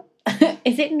normal.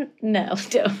 Is it? No,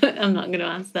 I'm not going to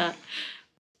answer that.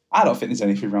 I don't think there's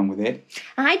anything wrong with it.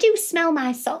 I do smell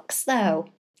my socks, though.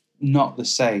 Not the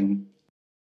same.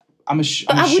 But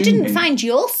I wouldn't find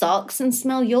your socks and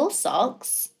smell your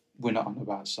socks. We're not on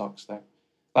about socks, though.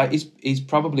 Like, he's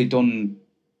probably done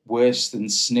worse than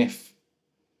sniff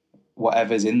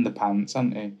whatever's in the pants,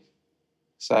 hasn't he?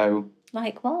 So...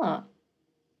 Like what?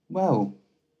 Well,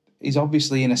 he's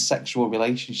obviously in a sexual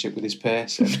relationship with this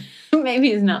person.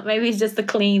 Maybe he's not. Maybe he's just a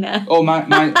cleaner. Oh,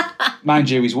 mind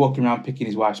you, he's walking around picking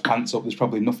his wife's pants up. There's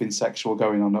probably nothing sexual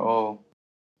going on at all.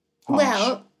 Harsh.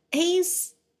 Well,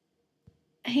 he's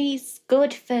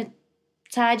good for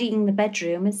tidying the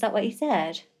bedroom. Is that what he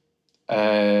said?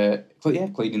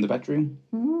 Cleaning the bedroom.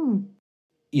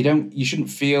 You shouldn't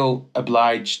feel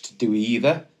obliged to do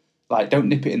either. Like, don't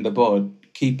nip it in the bud.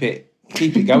 Keep it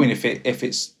going if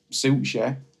it suits you.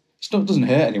 It doesn't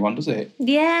hurt anyone, does it?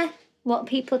 Yeah. What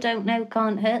people don't know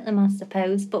can't hurt them, I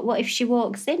suppose. But what if she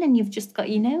walks in and you've just got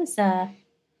your nose there?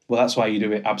 Well, that's why you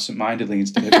do it absent-mindedly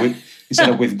instead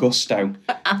of with gusto.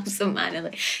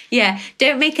 Absent-mindedly. Yeah.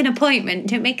 Don't make an appointment.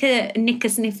 Don't make a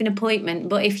knicker-sniffing appointment.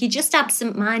 But if you're just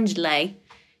absent-mindedly,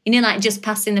 like just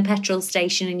passing the petrol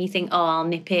station and you think, oh, I'll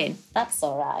nip in, that's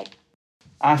all right.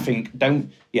 I think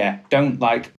don't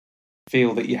like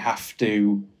feel that you have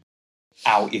to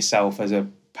out yourself as a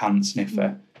pant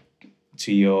sniffer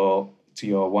to your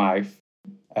wife.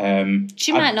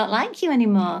 She might not like you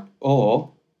anymore.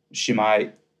 Or she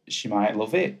might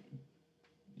love it.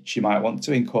 She might want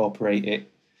to incorporate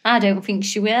it. I don't think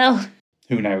she will.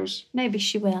 Who knows? Maybe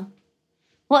she will.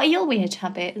 What are your weird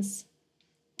habits?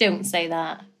 Don't say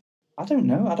that. I don't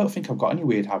know. I don't think I've got any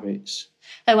weird habits.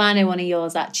 Oh, I know one of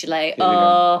yours, actually.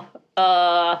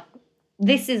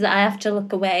 This is, I have to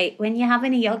look away. When you're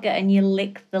having a yogurt and you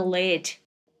lick the lid,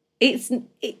 there's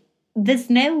the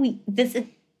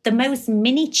most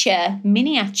miniature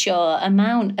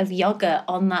amount of yogurt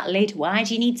on that lid. Why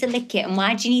do you need to lick it? And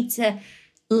why do you need to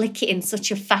lick it in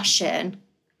such a fashion?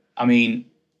 I mean,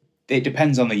 it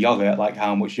depends on the yogurt, like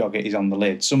how much yogurt is on the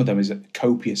lid. Some of them is a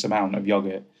copious amount of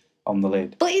yogurt on the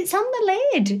lid. But it's on the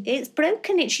lid. It's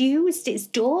broken. It's used. It's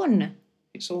done.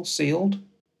 It's all sealed.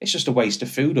 It's just a waste of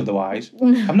food otherwise.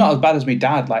 I'm not as bad as my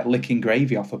dad, like licking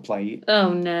gravy off a plate.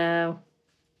 Oh, no.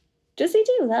 Does he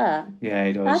do that? Yeah,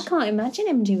 he does. I can't imagine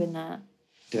him doing that.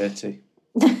 Dirty.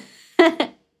 What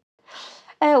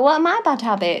are my bad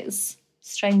habits?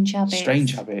 Strange habits.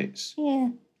 Strange habits? Yeah.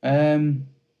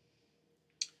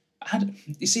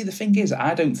 You see, the thing is,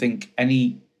 I don't think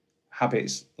any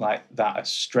habits like that are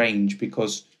strange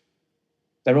because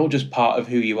they're all just part of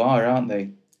who you are, aren't they?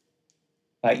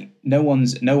 Like, no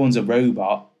one's a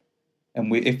robot,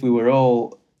 and if we were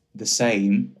all the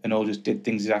same and all just did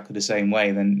things exactly the same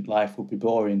way, then life would be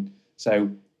boring. So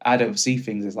I don't see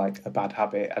things as like a bad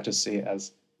habit. I just see it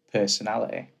as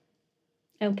personality.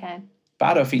 Okay. But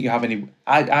I don't think you have any...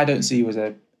 I don't see you as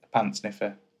a pant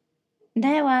sniffer.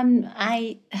 No,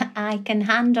 I can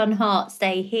hand on heart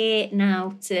say here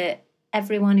now to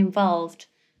everyone involved,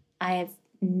 I have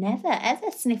never ever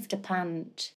sniffed a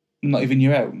pant. Not even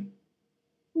your own?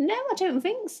 No, I don't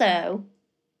think so.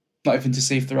 Not even to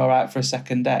see if they're all right for a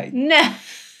second day? No.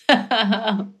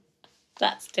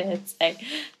 That's dirty.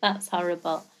 That's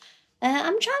horrible.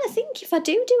 I'm trying to think if I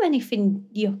do anything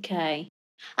yucky.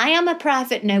 I am a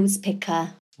private nose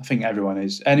picker. I think everyone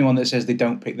is. Anyone that says they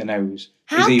don't pick the nose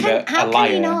is either a liar. How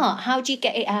can you not? How do you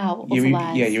get it out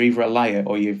otherwise? You're either a liar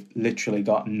or you've literally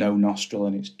got no nostril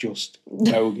and it's just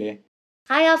bogey.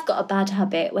 I have got a bad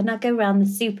habit. When I go around the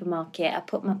supermarket, I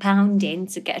put my pound in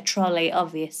to get a trolley,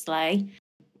 obviously.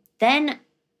 Then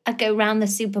I go round the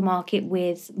supermarket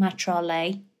with my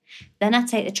trolley. Then I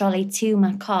take the trolley to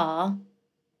my car,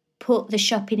 put the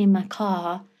shopping in my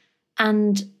car,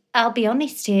 and I'll be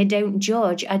honest here, don't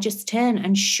judge. I just turn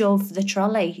and shove the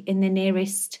trolley in the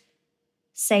nearest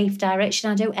safe direction.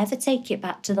 I don't ever take it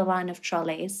back to the line of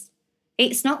trolleys.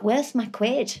 It's not worth my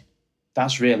quid.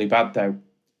 That's really bad, though.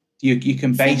 You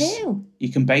can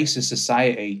base a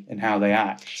society and how they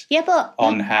act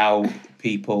on how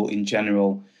people in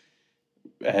general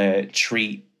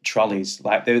treat trolleys.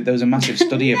 Like there was a massive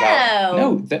study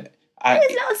about there's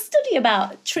not a study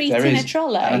about treating a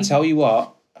trolley. And I tell you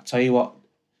what,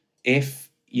 if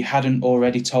you hadn't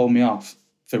already told me off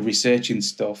for researching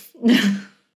stuff,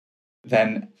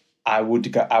 then I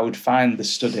would find the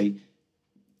study.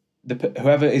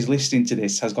 Whoever is listening to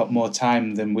this has got more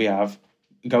time than we have.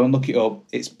 go and look it up.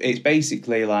 It's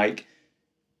basically like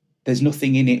there's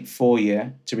nothing in it for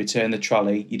you to return the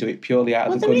trolley. You do it purely out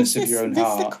of the goodness of your own there's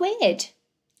heart. the quid.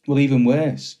 Well, even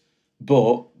worse.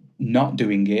 But not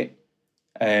doing it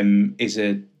is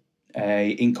a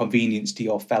inconvenience to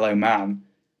your fellow man,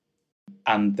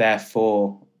 and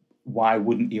therefore, why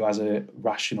wouldn't you, as a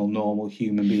rational, normal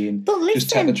human being, just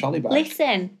take the trolley back?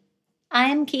 Listen, I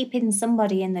am keeping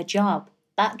somebody in the job.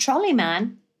 That trolley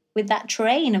man with that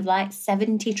train of like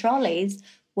 70 trolleys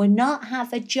will not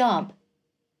have a job.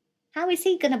 How is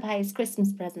he going to buy his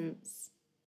Christmas presents?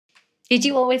 Did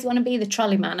you always want to be the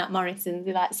trolley man at Morrison's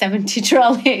with like 70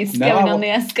 trolleys going on the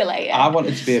escalator? I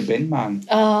wanted to be a bin man.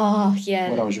 Oh, yeah.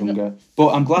 When I was younger.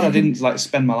 But I'm glad I didn't like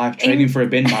spend my life training for a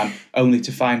bin man, only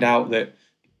to find out that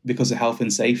because of health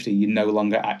and safety, you're no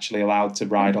longer actually allowed to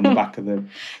ride on the back of the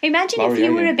Imagine lorry, if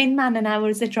you were a bin man and I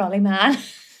was a trolley man.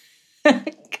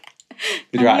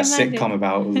 They'd write a sitcom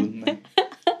about us, wouldn't they?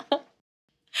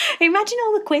 Imagine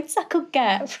all the quids I could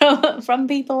get from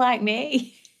people like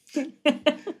me.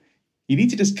 You need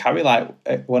to just carry like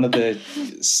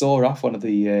saw off one of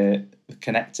the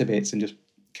connector bits and just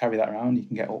carry that around. You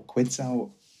can get all quids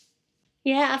out.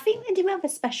 Yeah, I think they do have a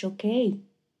special key.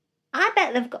 I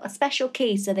bet they've got a special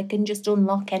key so they can just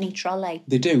unlock any trolley.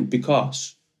 They do,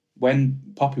 because when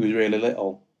Poppy was really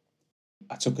little,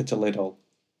 I took her to Lidl.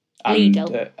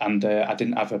 And I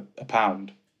didn't have a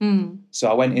pound. Mm.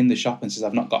 So I went in the shop and says,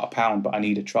 I've not got a pound, but I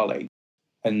need a trolley.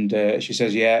 And she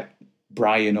says, yeah,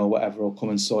 Brian or whatever will come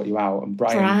and sort you out. And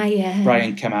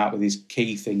Brian came out with his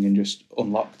key thing and just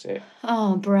unlocked it.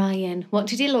 Oh, Brian. What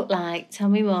did he look like? Tell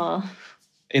me more.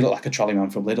 He looked like a trolley man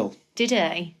from Lidl. Did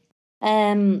he?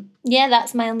 Yeah,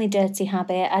 that's my only dirty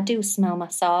habit. I do smell my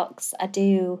socks. I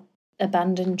do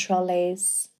abandon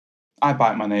trolleys. I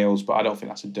bite my nails, but I don't think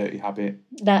that's a dirty habit.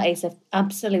 That is an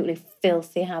absolutely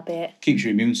filthy habit. Keeps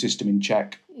your immune system in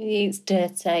check. It's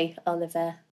dirty,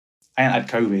 Oliver. I ain't had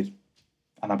COVID,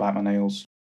 and I bite my nails.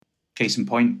 Case in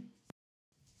point.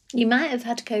 You might have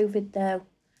had COVID, though.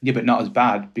 Yeah, but not as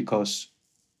bad, because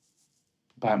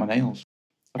I bite my nails.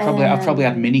 I've probably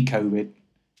had mini COVID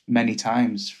many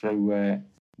times through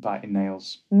biting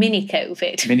nails. Mini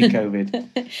COVID. Mini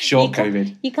COVID. Short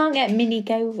COVID. You can't get mini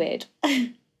COVID.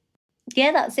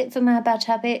 Yeah, that's it for my bad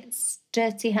habits,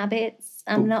 dirty habits.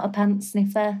 I'm not a pants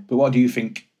sniffer. But what do you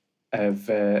think of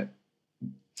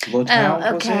Bloodhound?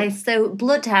 Oh, okay. So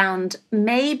Bloodhound,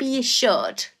 maybe you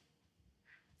should.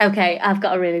 Okay, I've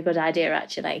got a really good idea,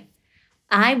 actually.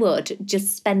 I would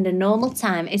just spend a normal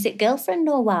time. Is it girlfriend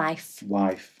or wife?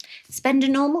 Wife. Spend a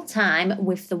normal time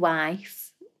with the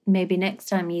wife. Maybe next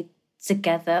time you're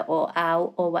together or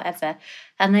out or whatever.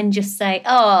 And then just say,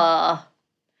 oh,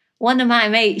 one of my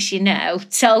mates,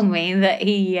 told me that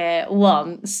he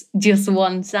once, just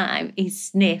one time, he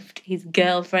sniffed his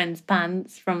girlfriend's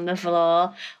pants from the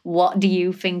floor. What do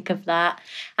you think of that?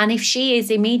 And if she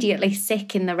is immediately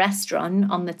sick in the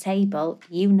restaurant on the table,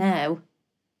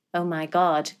 oh my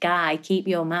God, guy, keep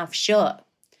your mouth shut.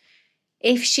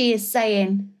 If she is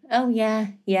saying, oh yeah,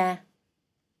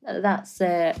 that's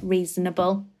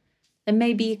reasonable, then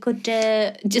maybe you could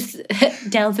just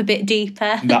delve a bit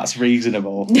deeper. That's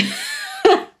reasonable.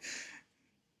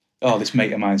 Oh, this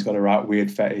mate of mine's got a right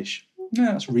weird fetish. No,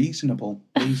 that's reasonable.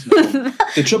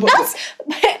 The trouble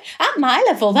at my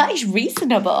level, that is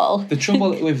reasonable. The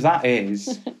trouble with that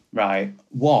is, right,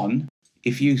 one,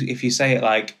 if you say it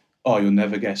like, oh, you'll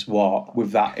never guess what,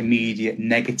 with that immediate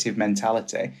negative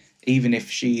mentality, even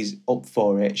if she's up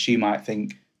for it, she might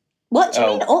think, what do you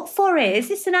mean up for it? Is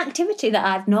this an activity that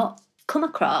I've not come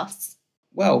across?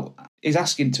 Well, he's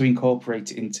asking to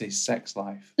incorporate it into his sex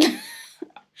life.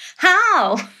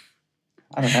 How?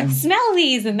 I don't know. Smell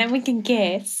these and then we can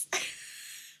kiss.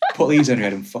 Put these on your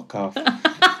head and fuck off.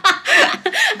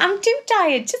 I'm too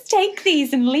tired. Just take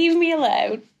these and leave me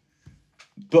alone.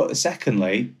 But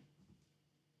secondly,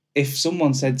 if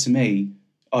someone said to me,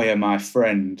 oh yeah, my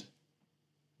friend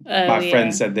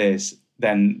said this,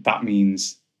 then that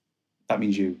means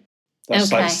you.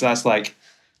 That's like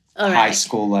high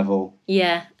school level.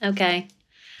 Yeah, okay.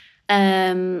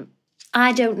 I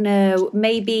don't know.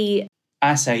 Maybe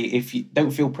I say if you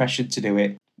don't feel pressured to do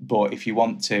it, but if you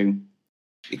want to,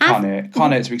 it can't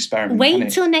hurt to experiment. Wait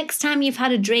till next time you've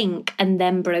had a drink and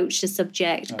then broach the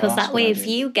subject, because that way, if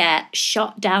you get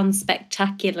shot down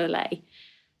spectacularly,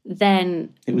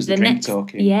 then it was the drink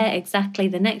talking. Yeah, exactly.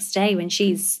 The next day, when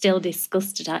she's still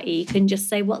disgusted at you, you can just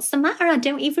say, "What's the matter? I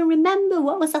don't even remember.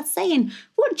 What was I saying?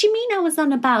 What do you mean I was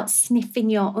on about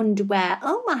sniffing your underwear?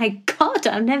 Oh my God,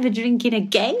 I'm never drinking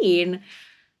again."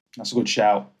 That's a good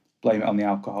shout. Blame it on the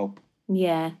alcohol.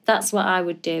 Yeah, that's what I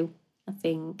would do, I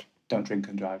think. Don't drink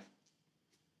and drive.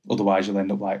 Otherwise, you'll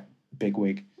end up like Big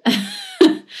Wig.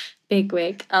 Big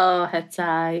Wig. Oh, her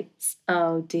tights.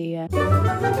 Oh, dear.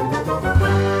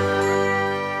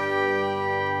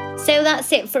 So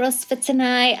that's it for us for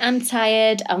tonight. I'm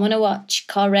tired. I want to watch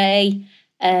Corrie.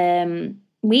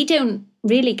 We don't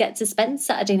really get to spend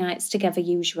Saturday nights together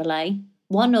usually.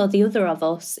 One or the other of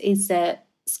us is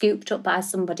scooped up by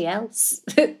somebody else.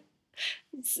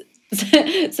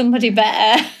 Somebody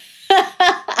better.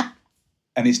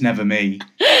 And it's never me.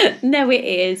 No, it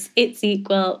is. It's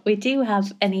equal. We do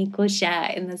have an equal share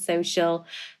in the social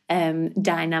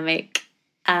dynamic.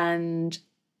 And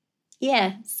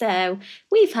yeah, so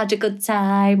we've had a good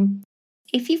time.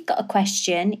 If you've got a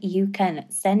question, you can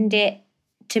send it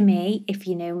to me if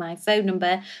you know my phone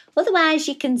number. Otherwise,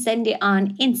 you can send it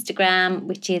on Instagram,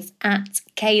 which is at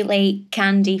Kaylee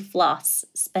Candy Floss.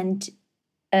 Spent?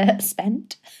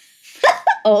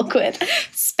 Awkward.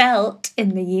 Spelt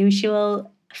in the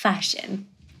usual fashion.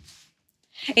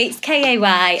 It's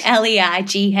KAYLEIGH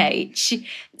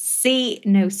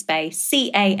no space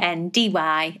CANDYFLOSS.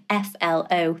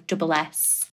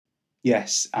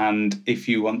 Yes, and if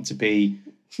you want to be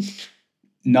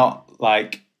not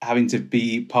like having to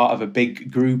be part of a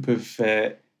big group of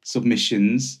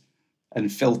submissions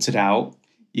and filtered out,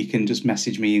 you can just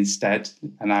message me instead,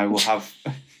 and I will have.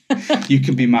 You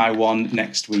can be my one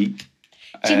next week.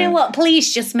 Do you know what?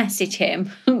 Please just message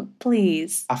him,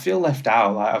 please. I feel left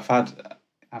out. Like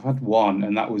I've had one,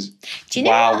 and that was. Do you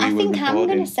know what? I think I'm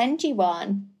going to send you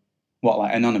one. What,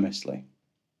 like anonymously?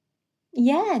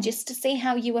 Yeah, just to see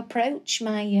how you approach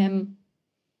my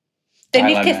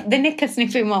the knicker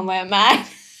sniffing one weren't mine.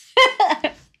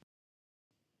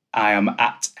 I am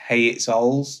at Hey It's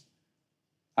Alls.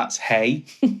 That's hey.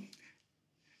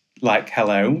 Like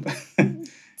hello.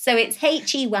 So it's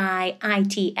HEYITSOLS.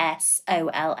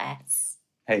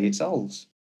 Hey It's Alls.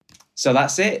 So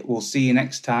that's it. We'll see you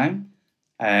next time.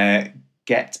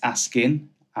 Get asking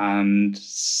and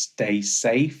stay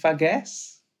safe, I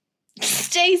guess.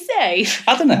 Stay safe.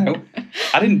 I don't know.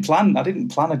 I didn't plan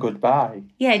a goodbye.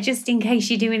 Yeah, just in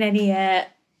case you're doing any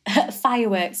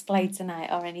fireworks play tonight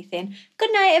or anything.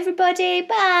 Good night, everybody.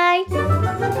 Bye.